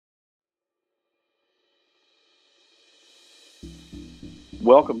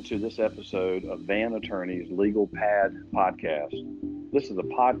Welcome to this episode of Van Attorneys Legal Pad Podcast. This is a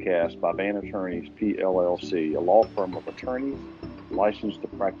podcast by Van Attorneys PLLC, a law firm of attorneys licensed to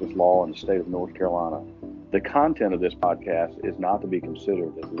practice law in the state of North Carolina. The content of this podcast is not to be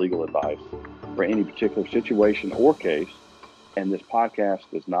considered as legal advice for any particular situation or case, and this podcast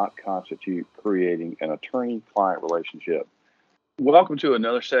does not constitute creating an attorney-client relationship. Welcome to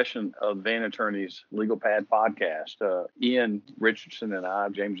another session of Van Attorneys Legal Pad Podcast. Ian Richardson and I,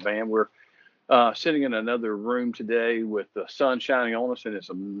 James Van, we're sitting in another room today with the sun shining on us, and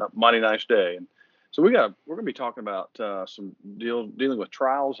it's a mighty nice day. And so we're going to be talking about some dealing with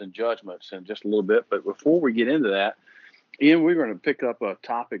trials and judgments in just a little bit. But before we get into that, Ian, we're going to pick up a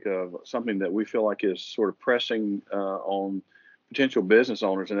topic of something that we feel like is sort of pressing on potential business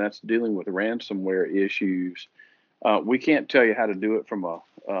owners, and that's dealing with ransomware issues. We can't tell you how to do it from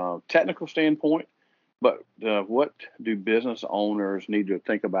a technical standpoint, but what do business owners need to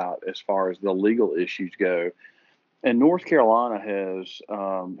think about as far as the legal issues go? And North Carolina has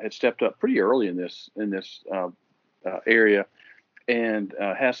had stepped up pretty early in this area and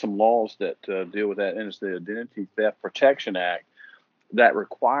has some laws that deal with that. And it's the Identity Theft Protection Act that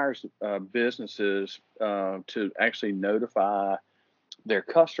requires businesses to actually notify their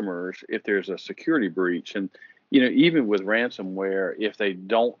customers if there's a security breach. And even with ransomware, if they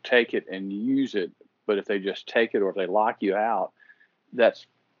don't take it and use it, but if they just take it or if they lock you out, that's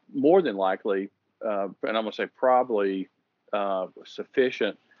more than likely, and I'm going to say probably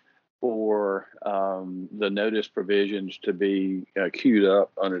sufficient for the notice provisions to be queued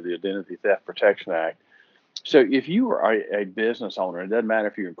up under the Identity Theft Protection Act. So if you are a business owner, it doesn't matter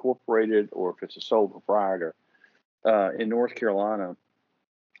if you're incorporated or if it's a sole proprietor in North Carolina,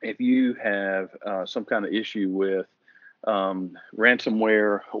 if you have some kind of issue with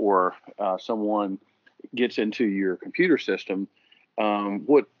ransomware or someone gets into your computer system,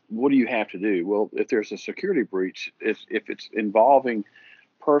 what do you have to do? Well, if there's a security breach, if it's involving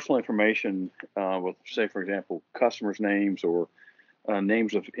personal information with, say, for example, customers' names or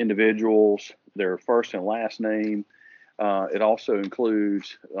names of individuals, their first and last name. It also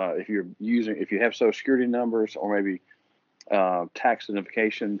includes if you have Social Security numbers or maybe tax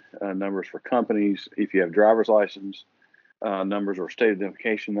identification numbers for companies, if you have driver's license numbers or state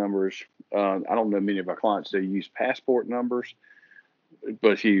identification numbers. I don't know many of our clients that use passport numbers,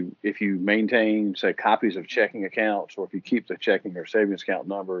 but if you maintain, say, copies of checking accounts, or if you keep the checking or savings account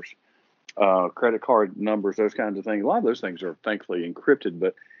numbers, credit card numbers, those kinds of things, a lot of those things are thankfully encrypted.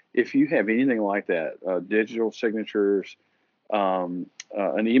 But if you have anything like that, digital signatures, an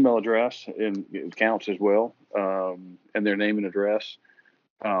email address it counts as well, and their name and address,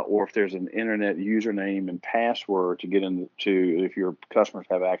 or if there's an internet username and password to get into, if your customers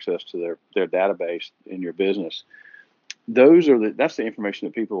have access to their database in your business. That's the information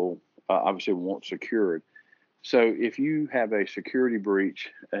that people obviously want secured. So if you have a security breach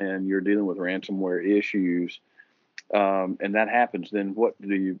and you're dealing with ransomware issues, and that happens, then what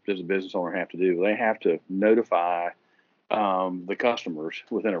does a business owner have to do? They have to notify the customers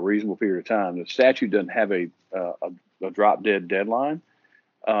within a reasonable period of time. The statute doesn't have a drop dead deadline,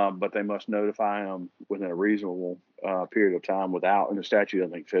 but they must notify them within a reasonable period of time and the statute, I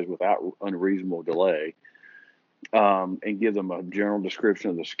think, says without unreasonable delay, and give them a general description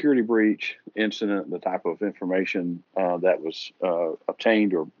of the security breach incident, the type of information that was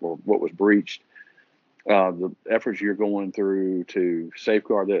obtained or what was breached, the efforts you're going through to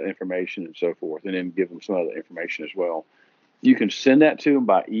safeguard that information and so forth, and then give them some other information as well. You can send that to them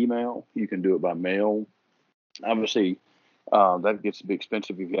by email. You can do it by mail. Obviously, that gets to be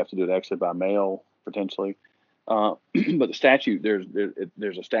expensive if you have to do it actually by mail, potentially. But the statute,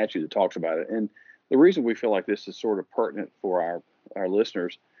 there's a statute that talks about it. And the reason we feel like this is sort of pertinent for our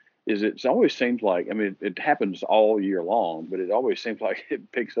listeners is it always seems like, it happens all year long, but it always seems like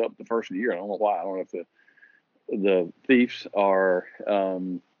it picks up the first of the year. I don't know why. I don't know if the thieves are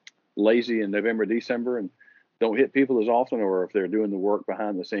lazy in November, December, and don't hit people as often, or if they're doing the work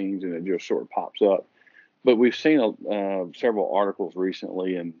behind the scenes and it just sort of pops up. But we've seen several articles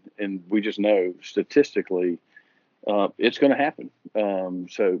recently, and we just know statistically it's going to happen.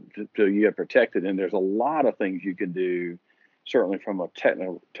 So you get protected, and there's a lot of things you can do, certainly from a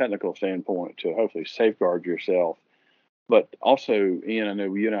technical standpoint, to hopefully safeguard yourself. But also, Ian, I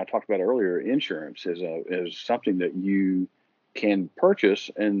know you and I talked about earlier, insurance is something that you can purchase,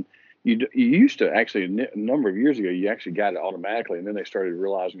 and you used to actually, a number of years ago, you actually got it automatically, and then they started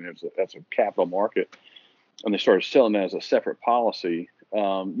realizing that's a capital market, and they started selling that as a separate policy.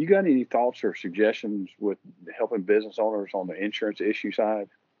 You got any thoughts or suggestions with helping business owners on the insurance issue side?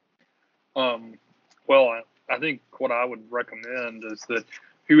 Well, I think what I would recommend is that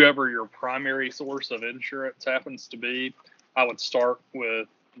whoever your primary source of insurance happens to be, I would start with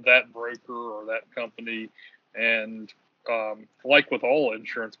that broker or that company. And like with all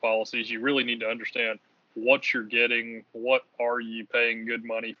insurance policies, you really need to understand what you're getting, what are you paying good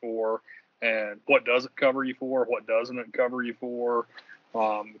money for, and what does it cover you for, what doesn't it cover you for.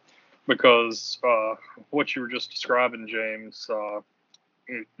 Because what you were just describing, James,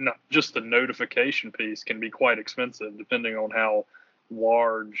 not just the notification piece can be quite expensive depending on how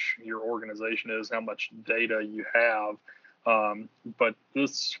large your organization is, how much data you have. But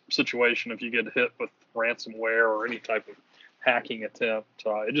this situation, if you get hit with ransomware or any type of hacking attempt,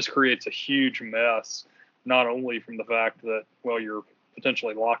 it just creates a huge mess, not only from the fact that, well, you're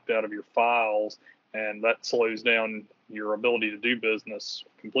potentially locked out of your files and that slows down your ability to do business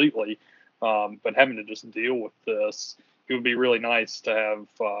completely, but having to just deal with this, it would be really nice to have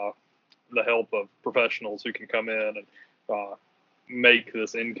the help of professionals who can come in and make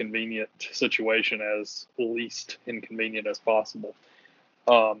this inconvenient situation as least inconvenient as possible.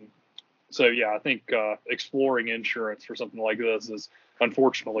 So yeah, I think exploring insurance for something like this is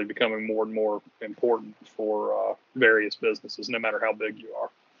unfortunately becoming more and more important for various businesses, no matter how big you are.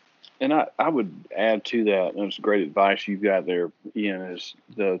 And I would add to that, and it's great advice you've got there, Ian, is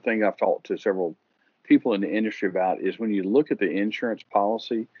the thing I've talked to several people in the industry about is when you look at the insurance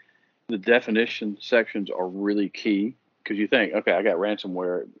policy, the definition sections are really key because you think, okay, I got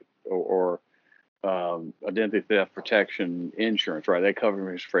ransomware or identity theft protection insurance, right? That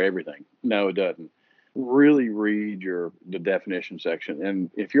covers me for everything. No, it doesn't. Really read the definition section.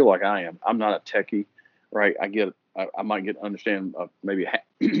 And if you're like I am, I'm not a techie, right? I might understand maybe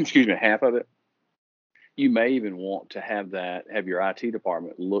excuse me, half of it. You may even want to have your IT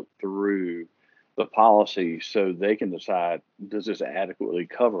department look through the policy so they can decide, does this adequately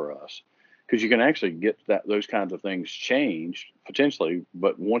cover us? Because you can actually get those kinds of things changed potentially,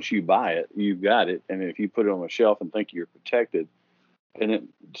 but once you buy it, you've got it. And if you put it on a shelf and think you're protected, and then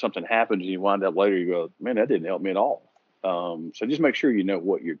something happens and you wind up later, you go, man, that didn't help me at all. So just make sure you know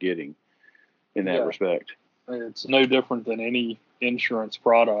what you're getting in that respect. It's no different than any insurance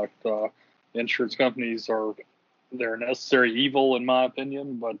product. Insurance companies they're a necessary evil in my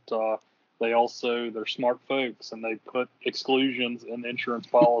opinion, but they're smart folks and they put exclusions in insurance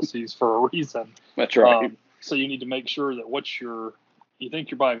policies for a reason. That's right. So you need to make sure that what you think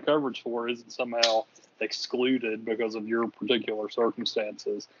you're buying coverage for isn't somehow excluded because of your particular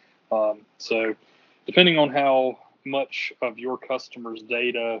circumstances. So depending on how much of your customers'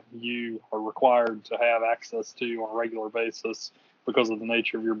 data you are required to have access to on a regular basis because of the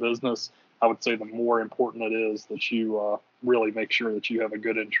nature of your business, I would say the more important it is that you really make sure that you have a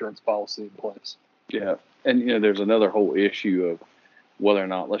good insurance policy in place. Yeah. And, there's another whole issue of whether or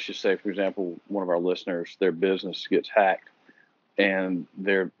not, let's just say, for example, one of our listeners, their business gets hacked and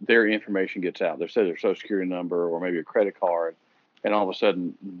their information gets out. They say their social security number or maybe a credit card, and all of a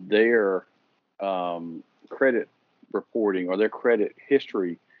sudden their credit reporting or their credit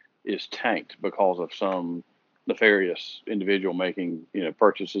history is tanked because of some nefarious individual making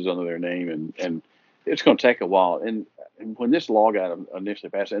purchases under their name, and it's going to take a while. And when this law got initially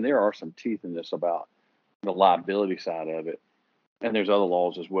passed, and there are some teeth in this about the liability side of it, and there's other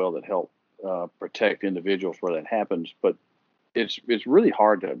laws as well that help protect individuals where that happens, but it's really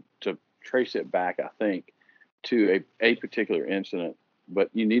hard to trace it back, I think, to a particular incident. But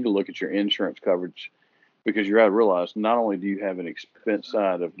you need to look at your insurance coverage, because you got to realize not only do you have an expense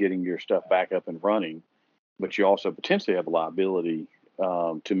side of getting your stuff back up and running, but you also potentially have a liability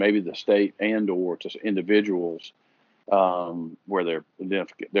to maybe the state and or to individuals where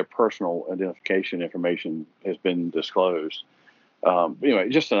their personal identification information has been disclosed. Anyway,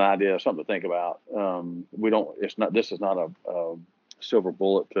 just an idea, something to think about. This is not a silver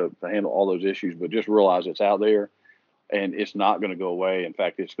bullet to handle all those issues, but just realize it's out there and it's not going to go away. In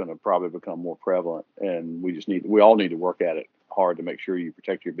fact, it's going to probably become more prevalent, and we all need to work at it hard to make sure you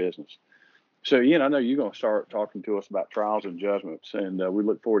protect your business. So, Ian, I know you're going to start talking to us about trials and judgments, and we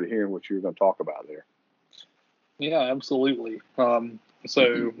look forward to hearing what you're going to talk about there. Yeah, absolutely.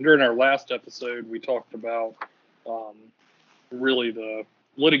 So during our last episode, we talked about really the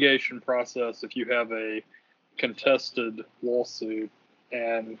litigation process if you have a contested lawsuit,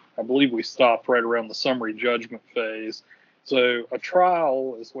 and I believe we stopped right around the summary judgment phase. So a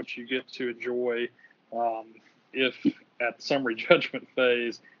trial is what you get to enjoy if at the summary judgment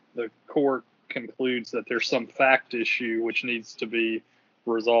phase the court concludes that there's some fact issue which needs to be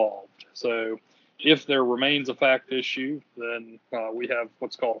resolved. So if there remains a fact issue, then we have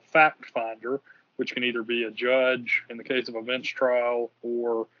what's called a fact finder, which can either be a judge in the case of a bench trial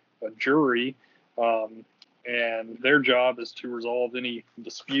or a jury. and their job is to resolve any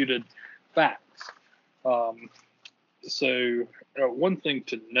disputed facts. So one thing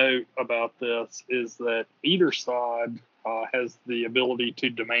to note about this is that either side has the ability to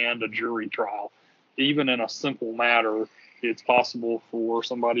demand a jury trial. Even in a simple matter, it's possible for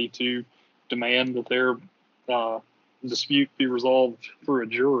somebody to demand that their dispute be resolved through a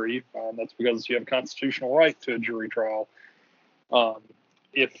jury. That's because you have a constitutional right to a jury trial.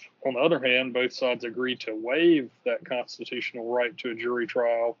 If, on the other hand, both sides agree to waive that constitutional right to a jury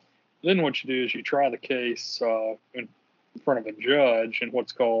trial, then what you do is you try the case in front of a judge in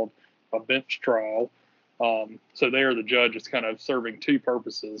what's called a bench trial. So there, the judge is kind of serving two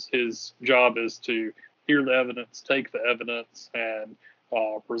purposes. His job is to hear the evidence, take the evidence, and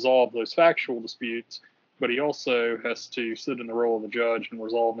resolve those factual disputes. But he also has to sit in the role of the judge and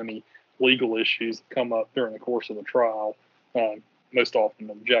resolve any legal issues that come up during the course of the trial, most often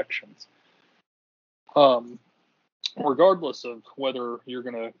objections. Regardless of whether you're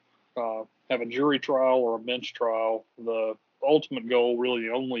going to have a jury trial or a bench trial, the ultimate goal, really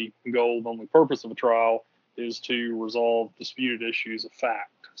the only goal, the only purpose of a trial is to resolve disputed issues of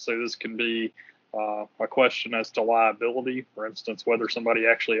fact. So this can be a question as to liability, for instance, whether somebody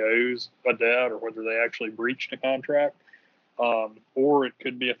actually owes a debt or whether they actually breached a contract. Or it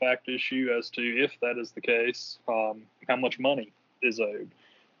could be a fact issue as to, if that is the case, how much money is owed.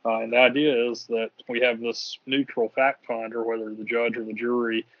 And the idea is that we have this neutral fact finder, whether the judge or the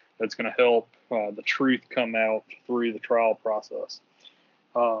jury, that's going to help the truth come out through the trial process.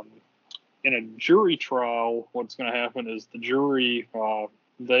 In a jury trial, what's going to happen is the jury,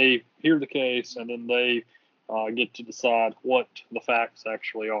 they hear the case, and then they get to decide what the facts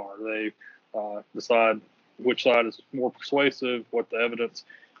actually are. They decide which side is more persuasive, what the evidence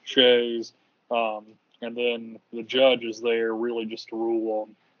shows, and then the judge is there really just to rule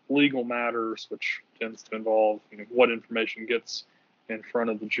on legal matters, which tends to involve what information gets in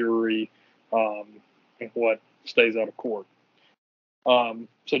front of the jury and what stays out of court.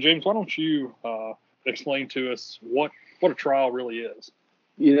 So, James, why don't you explain to us what a trial really is?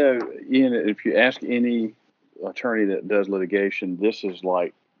 Ian, if you ask any attorney that does litigation, this is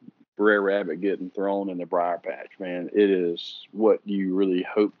like Brer Rabbit getting thrown in the briar patch, man. It is what you really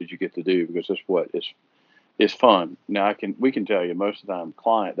hope that you get to do, because it's what is fun. Now, we can tell you most of the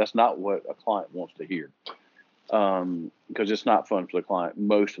time, that's not what a client wants to hear, because it's not fun for the client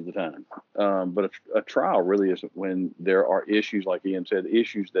most of the time. But a trial really isn't, when there are issues, like Ian said,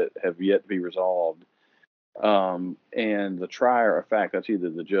 issues that have yet to be resolved. And the trier of fact, that's either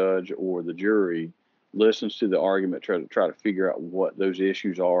the judge or the jury, listens to the argument, try to figure out what those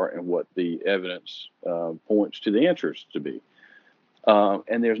issues are and what the evidence points to the answers to be.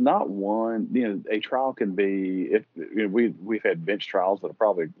 And there's not one, a trial can be, we've had bench trials that are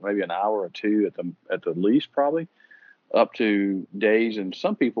probably maybe an hour or two at the least, probably up to days. And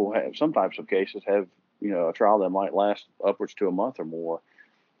some types of cases have, a trial that might last upwards to a month or more.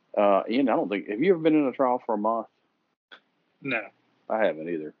 Ian, have you ever been in a trial for a month? No. I haven't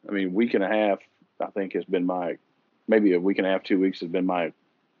either. I mean, week and a half, I think, has been maybe a week and a half, 2 weeks has been my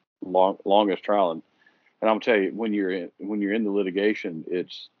longest trial. And I'm gonna tell you, when you're in the litigation,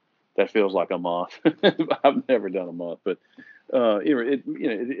 that feels like a month. I've never done a month, but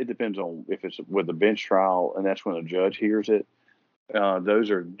it depends on if it's with a bench trial, and that's when a judge hears it.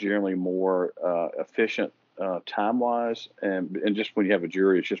 Those are generally more efficient time wise, and just when you have a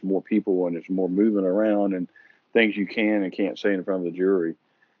jury, it's just more people and there's more movement around and things you can and can't say in front of the jury.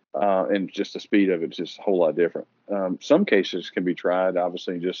 And just the speed of it's just a whole lot different. Some cases can be tried,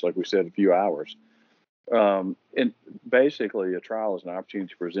 obviously, just like we said, a few hours. And basically, a trial is an opportunity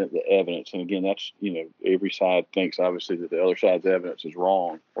to present the evidence. And again, that's, every side thinks, obviously, that the other side's evidence is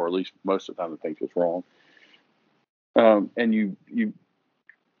wrong, or at least most of the time it thinks it's wrong. And you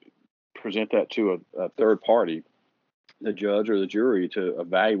present that to a third party, the judge or the jury, to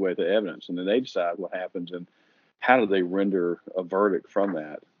evaluate the evidence. And then they decide what happens and how do they render a verdict from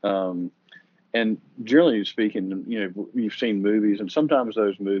that. And generally speaking, you've seen movies, and sometimes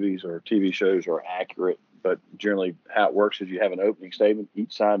those movies or TV shows are accurate, but generally how it works is you have an opening statement.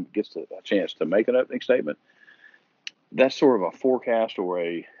 Each side gets a chance to make an opening statement. That's sort of a forecast or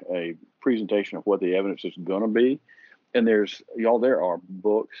a presentation of what the evidence is going to be. And there are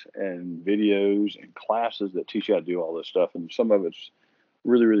books and videos and classes that teach you how to do all this stuff. And some of it's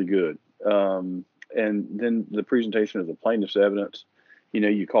really, really good. And then the presentation of the plaintiff's evidence,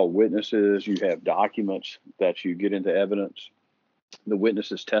 you call witnesses, you have documents that you get into evidence. The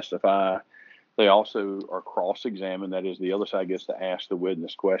witnesses testify. They also are cross-examined. That is, the other side gets to ask the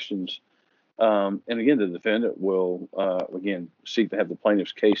witness questions. And again, the defendant will, seek to have the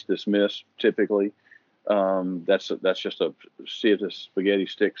plaintiff's case dismissed, typically. That's just a see if the spaghetti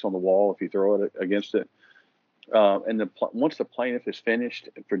sticks on the wall if you throw it against it. And once the plaintiff is finished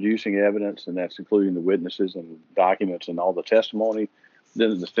producing evidence, and that's including the witnesses and documents and all the testimony, then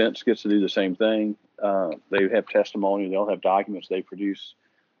the defense gets to do the same thing. They have testimony, they'll have documents they produce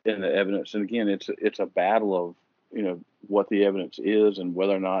in the evidence. And again, it's a battle of, what the evidence is and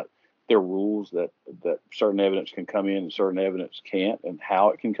whether or not there are rules that certain evidence can come in and certain evidence can't, and how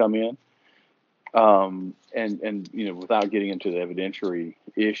it can come in. And without getting into the evidentiary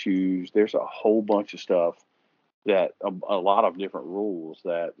issues, there's a whole bunch of stuff that a lot of different rules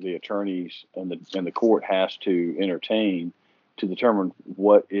that the attorneys and the court has to entertain to determine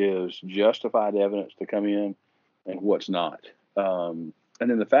what is justified evidence to come in and what's not. And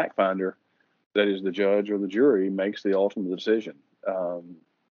then the fact finder, that is the judge or the jury, makes the ultimate decision.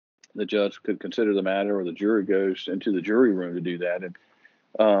 The judge could consider the matter, or the jury goes into the jury room to do that.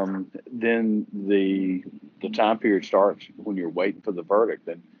 And then the time period starts when you're waiting for the verdict.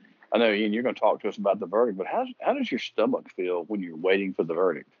 And I know, Ian, you're going to talk to us about the verdict, but how does your stomach feel when you're waiting for the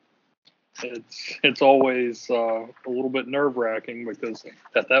verdict? It's always a little bit nerve-wracking, because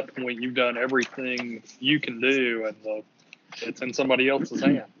at that point you've done everything you can do, and it's in somebody else's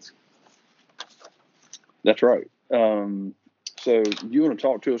hands. That's right. So you want to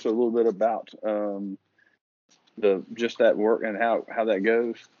talk to us a little bit about just that work and how that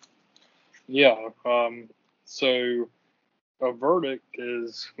goes? Yeah. So a verdict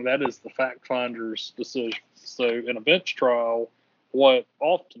is the fact finder's decision. So in a bench trial, what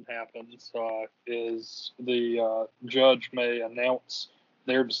often happens is the judge may announce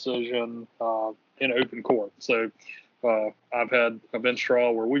their decision in open court. So I've had a bench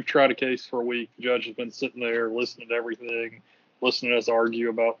trial where we've tried a case for a week. The judge has been sitting there listening to everything, listening to us argue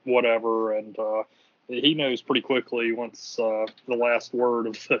about whatever, and he knows pretty quickly once the last word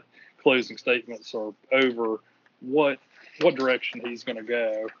of the closing statements are over what direction he's going to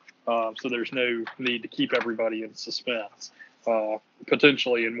go. So there's no need to keep everybody in suspense.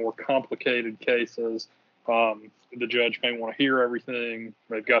 Potentially in more complicated cases, the judge may want to hear everything.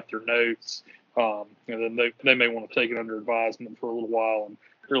 They've got their notes. And then they may want to take it under advisement for a little while and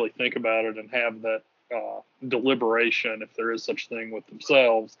really think about it and have that deliberation, if there is such thing, with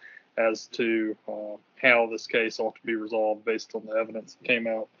themselves as to how this case ought to be resolved based on the evidence that came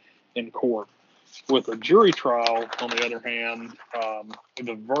out in court. With a jury trial, on the other hand,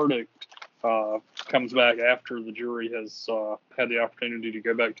 the verdict comes back after the jury has had the opportunity to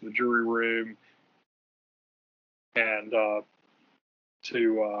go back to the jury room and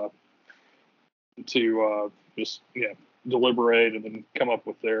to just deliberate and then come up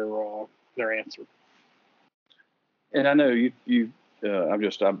with their answer. And I know you I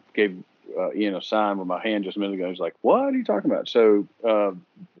gave Ian a sign with my hand just a minute ago. He's like, "What are you talking about?" So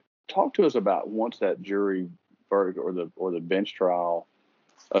talk to us about once that jury verdict or the bench trial,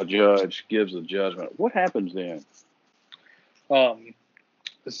 a judge gives a judgment. What happens then?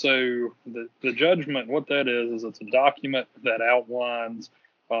 So the judgment, what that is it's a document that outlines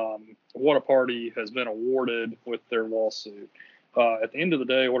what a party has been awarded with their lawsuit. At the end of the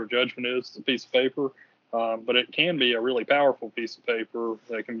day, what a judgment is a piece of paper, but it can be a really powerful piece of paper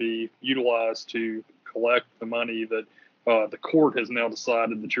that can be utilized to collect the money that the court has now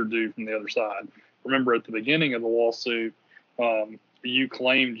decided that you're due from the other side. Remember, at the beginning of the lawsuit, you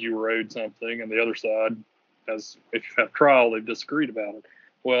claimed you were owed something, and the other side, as if you have trial, they've disagreed about it.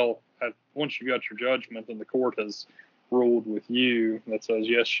 Well, once you got your judgment and the court has ruled with you that says,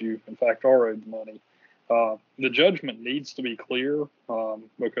 yes, you in fact are owed the money, the judgment needs to be clear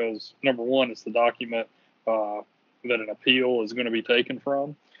because, number one, it's the document that an appeal is going to be taken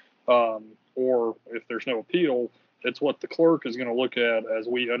from. Or if there's no appeal, it's what the clerk is going to look at as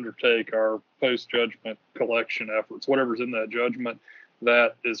we undertake our post-judgment collection efforts. Whatever's in that judgment,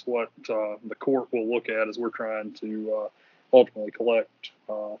 that is what the court will look at as we're trying to ultimately collect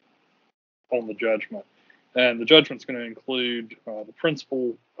on the judgment. And the judgment's going to include the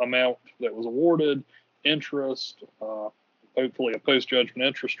principal amount that was awarded, interest, hopefully a post-judgment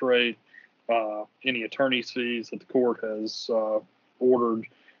interest rate, any attorney's fees that the court has ordered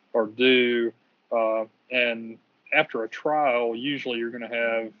are due, and after a trial, usually you're going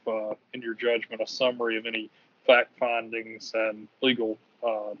to have in your judgment a summary of any fact findings and legal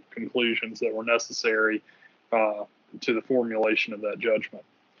conclusions that were necessary to the formulation of that judgment.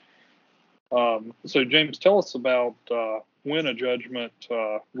 So, James, tell us about when a judgment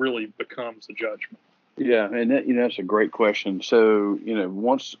really becomes a judgment. Yeah, and that's a great question. So,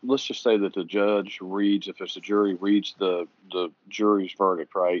 once, let's just say that the judge reads, if it's a jury, reads the jury's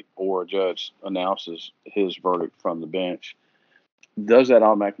verdict, right, or a judge announces his verdict from the bench, does that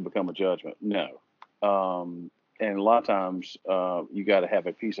automatically become a judgment? No. And a lot of times you got to have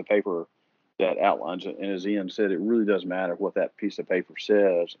a piece of paper that outlines it. And as Ian said, it really doesn't matter what that piece of paper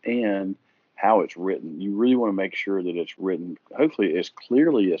says and how it's written. You really want to make sure that it's written, hopefully, as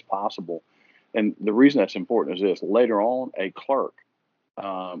clearly as possible. And the reason that's important is this: later on, a clerk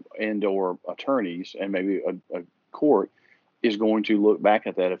and or attorneys and maybe a court is going to look back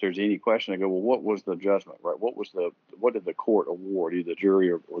at that if there's any question and go, well, what was the judgment, right? What did the court award, either the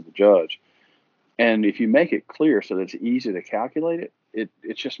jury or the judge? And if you make it clear so that it's easy to calculate it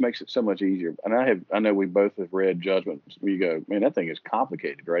just makes it so much easier. And I know we both have read judgments where you go, man, that thing is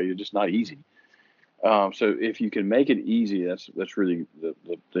complicated, right? It's just not easy. So if you can make it easy, that's really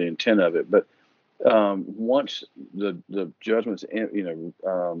the intent of it. But once the judgment's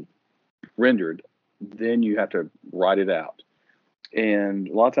rendered, then you have to write it out. And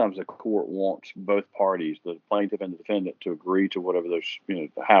a lot of times the court wants both parties, the plaintiff and the defendant, to agree to whatever those,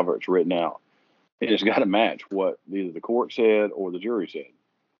 however it's written out. And it's got to match what either the court said or the jury said.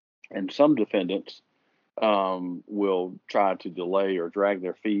 And some defendants will try to delay or drag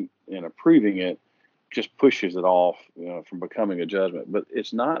their feet in approving it, just pushes it off from becoming a judgment. But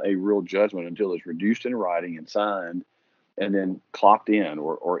it's not a real judgment until it's reduced in writing and signed and then clocked in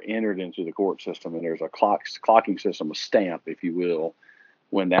or entered into the court system. And there's a clocking system, a stamp, if you will,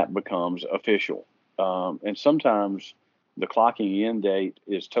 when that becomes official. And sometimes the clocking in date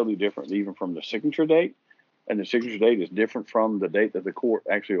is totally different, even from the signature date. And the signature date is different from the date that the court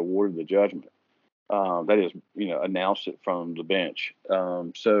actually awarded the judgment. That is, announced it from the bench.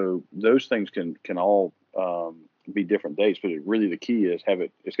 So those things can all be different dates, but really the key is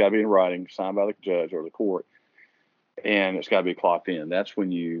it's got to be in writing, signed by the judge or the court, and it's got to be clocked in. That's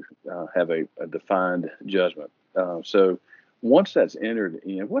when you have a defined judgment. So once that's entered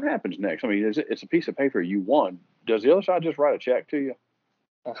in, what happens next? I mean, it's a piece of paper you won. Does the other side just write a check to you?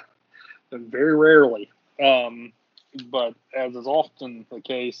 Very rarely. But as is often the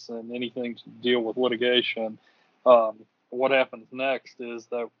case in anything to deal with litigation, what happens next is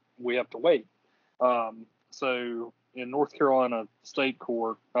that we have to wait. So in North Carolina State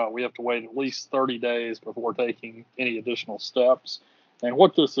Court, we have to wait at least 30 days before taking any additional steps. And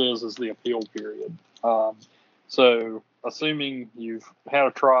what this is the appeal period. So assuming you've had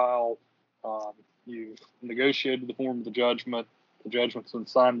a trial, you've negotiated the form of the judgment's been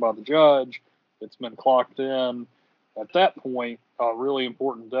signed by the judge, it's been clocked in. At that point, a really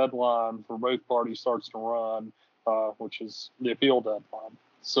important deadline for both parties starts to run, which is the appeal deadline.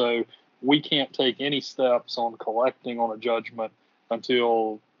 So we can't take any steps on collecting on a judgment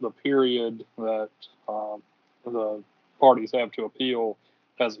until the period that the parties have to appeal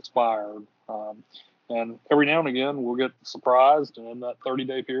has expired. And every now and again, we'll get surprised, and in that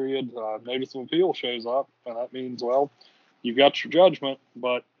 30-day period, notice of appeal shows up, and that means, well, you've got your judgment,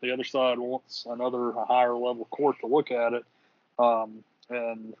 but the other side wants a higher level court to look at it.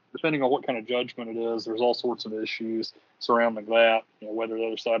 And depending on what kind of judgment it is, there's all sorts of issues surrounding that, whether the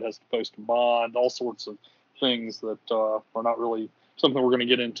other side has to post a bond, all sorts of things that are not really something we're going to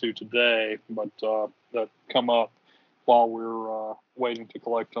get into today, but that come up while we're waiting to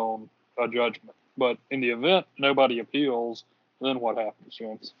collect on a judgment. But in the event nobody appeals, then what happens,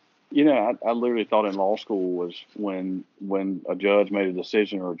 James? I literally thought in law school was when a judge made a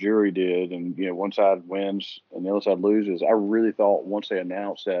decision or a jury did, and one side wins and the other side loses. I really thought once they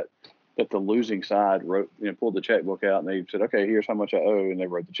announced that the losing side pulled the checkbook out and they said, okay, here's how much I owe, and they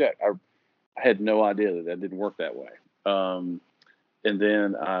wrote the check. I had no idea that didn't work that way. And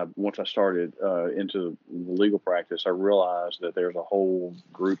then once I started into the legal practice, I realized that there's a whole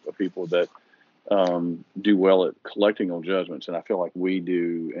group of people that do well at collecting on judgments, and I feel like we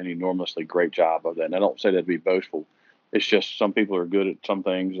do an enormously great job of that. And I don't say that to be boastful. It's just some people are good at some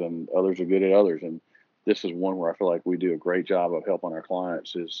things and others are good at others, and this is one where I feel like we do a great job of helping our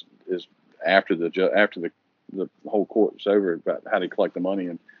clients is after the whole court is over about how to collect the money.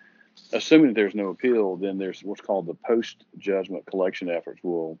 And assuming that there's no appeal, then there's what's called the post-judgment collection efforts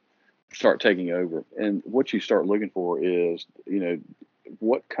will start taking over. And what you start looking for is,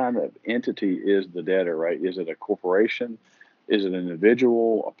 what kind of entity is the debtor, right? Is it a corporation? Is it an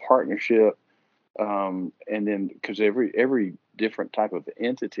individual, a partnership? And then because every different type of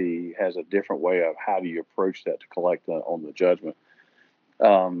entity has a different way of how do you approach that to collect on the judgment.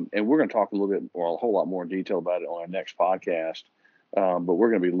 And we're going to talk a little bit or a whole lot more in detail about it on our next podcast. But we're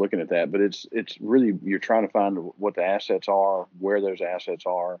going to be looking at that. But it's really, you're trying to find what the assets are, where those assets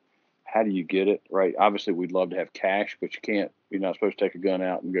are. How do you get it, right? Obviously, we'd love to have cash, but you're not supposed to take a gun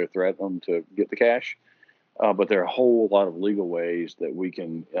out and go threaten them to get the cash. But there are a whole lot of legal ways that we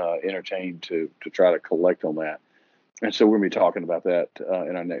can entertain to try to collect on that. And so we're going to be talking about that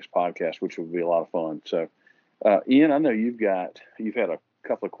in our next podcast, which will be a lot of fun. So, Ian, I know you've had a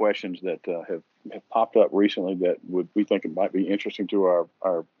couple of questions that have popped up recently that we think it might be interesting to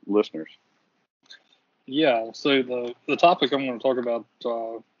our listeners. Yeah. So the topic I'm going to talk about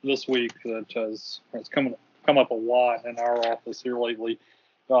this week that has come up a lot in our office here lately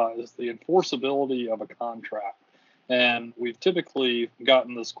is the enforceability of a contract. And we've typically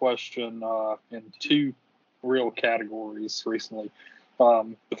gotten this question in two real categories recently.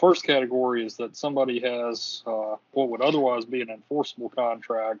 The first category is that somebody has what would otherwise be an enforceable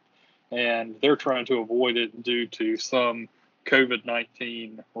contract, and they're trying to avoid it due to some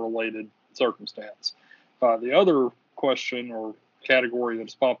COVID-19 related circumstance. The other question or category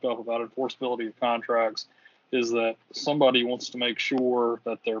that's popped up about enforceability of contracts is that somebody wants to make sure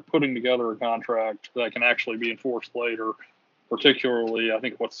that they're putting together a contract that can actually be enforced later. Particularly, I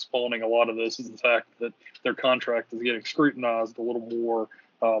think what's spawning a lot of this is the fact that their contract is getting scrutinized a little more,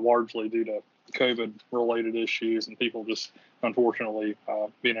 largely due to COVID-related issues and people just, unfortunately,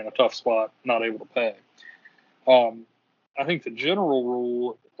 being in a tough spot, not able to pay. I think the general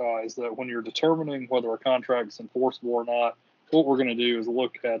rule is that when you're determining whether a contract is enforceable or not, what we're going to do is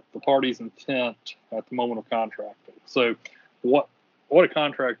look at the party's intent at the moment of contracting. So what a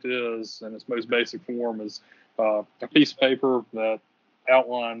contract is in its most basic form is a piece of paper that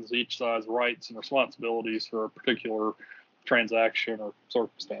outlines each side's rights and responsibilities for a particular transaction or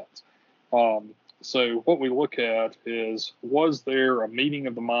circumstance. So what we look at is, was there a meeting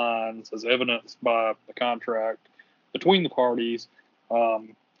of the minds as evidenced by the contract between the parties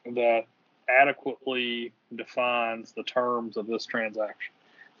that adequately defines the terms of this transaction?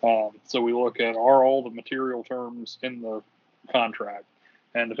 So we look at, are all the material terms in the contract?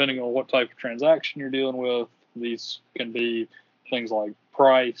 And depending on what type of transaction you're dealing with, these can be things like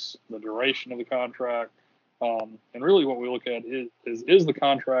price, the duration of the contract, and really what we look at is the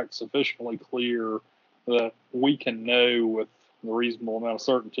contract sufficiently clear that we can know with a reasonable amount of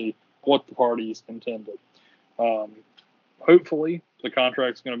certainty what the parties intended. Hopefully, the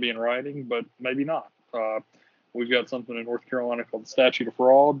contract's going to be in writing, but maybe not. We've got something in North Carolina called the Statute of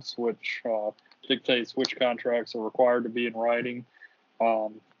Frauds, which dictates which contracts are required to be in writing.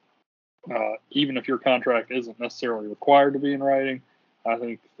 Even if your contract isn't necessarily required to be in writing, I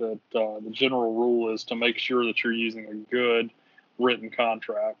think that the general rule is to make sure that you're using a good written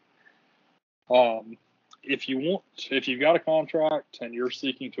contract. If you've got a contract and you're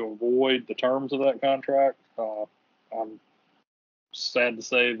seeking to avoid the terms of that contract, I'm sad to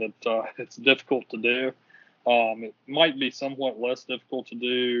say that it's difficult to do. It might be somewhat less difficult to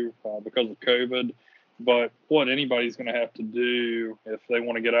do because of COVID, but what anybody's going to have to do if they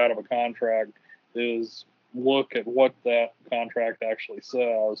want to get out of a contract is look at what that contract actually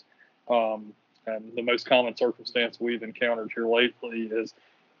says. And the most common circumstance we've encountered here lately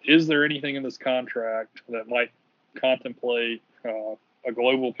is there anything in this contract that might contemplate a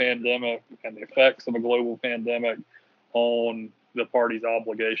global pandemic and the effects of a global pandemic on the parties'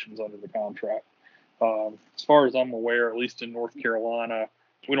 obligations under the contract? As far as I'm aware, at least in North Carolina,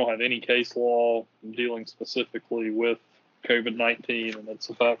 we don't have any case law dealing specifically with COVID-19 and its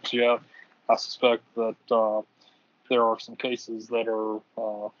effects yet. I suspect that there are some cases that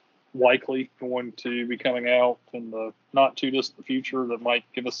are likely going to be coming out in the not too distant future that might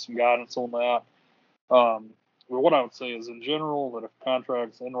give us some guidance on that. But what I would say is, in general, that if a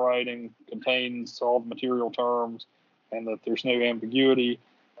contract's in writing, contains all the material terms, and that there's no ambiguity,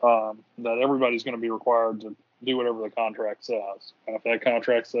 that everybody's going to be required to do whatever the contract says. And if that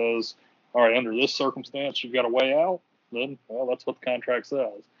contract says, all right, under this circumstance, you've got a way out, then, well, that's what the contract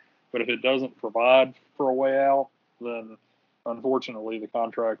says. But if it doesn't provide for a way out, then unfortunately the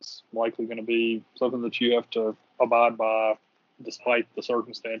contract's likely going to be something that you have to abide by despite the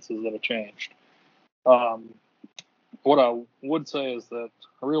circumstances that have changed. What I would say is that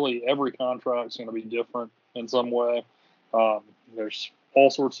really every contract is going to be different in some way. There's all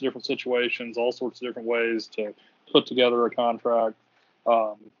sorts of different situations, all sorts of different ways to put together a contract.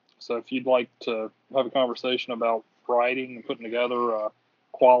 So if you'd like to have a conversation about writing and putting together a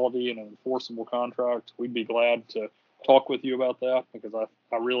quality and an enforceable contract, we'd be glad to talk with you about that, because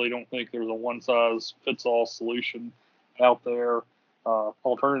I really don't think there's a one-size-fits-all solution out there.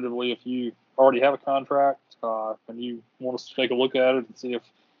 Alternatively, if you already have a contract and you want us to take a look at it and see if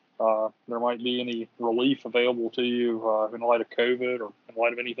there might be any relief available to you in light of COVID or in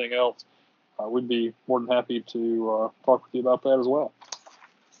light of anything else, we'd be more than happy to talk with you about that as well.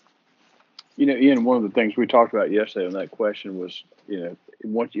 You know, Ian, one of the things we talked about yesterday on that question was,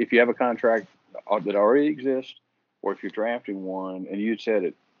 if you have a contract that already exists, or if you're drafting one and you said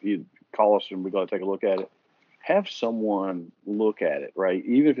it, you'd call us and we'd go take a look at it. have someone look at it, right?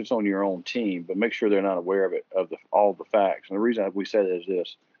 Even if it's on your own team, but make sure they're not aware of it, all the facts. And the reason we say that is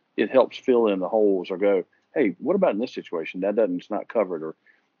this: it helps fill in the holes, or go, hey, what about in this situation? It's not covered, or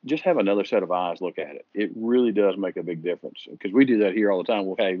just have another set of eyes look at it. It really does make a big difference, because we do that here all the time.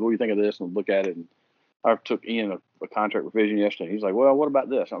 Well, hey, what do you think of this? And look at it. And I took Ian a contract revision yesterday. He's like, well, what about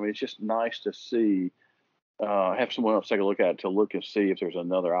this? I mean, it's just nice to see, have someone else take a look at it, to look and see if there's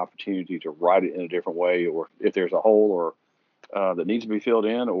another opportunity to write it in a different way, or if there's a hole or that needs to be filled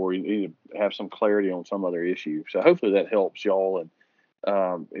in, or you need to have some clarity on some other issue. So hopefully that helps y'all,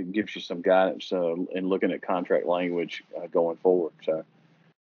 and it gives you some guidance in looking at contract language going forward. So,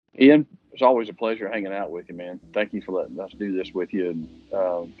 Ian, it's always a pleasure hanging out with you, man. Thank you for letting us do this with you.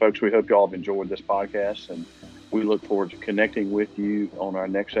 And folks, we hope y'all have enjoyed this podcast, and we look forward to connecting with you on our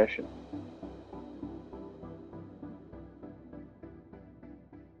next session.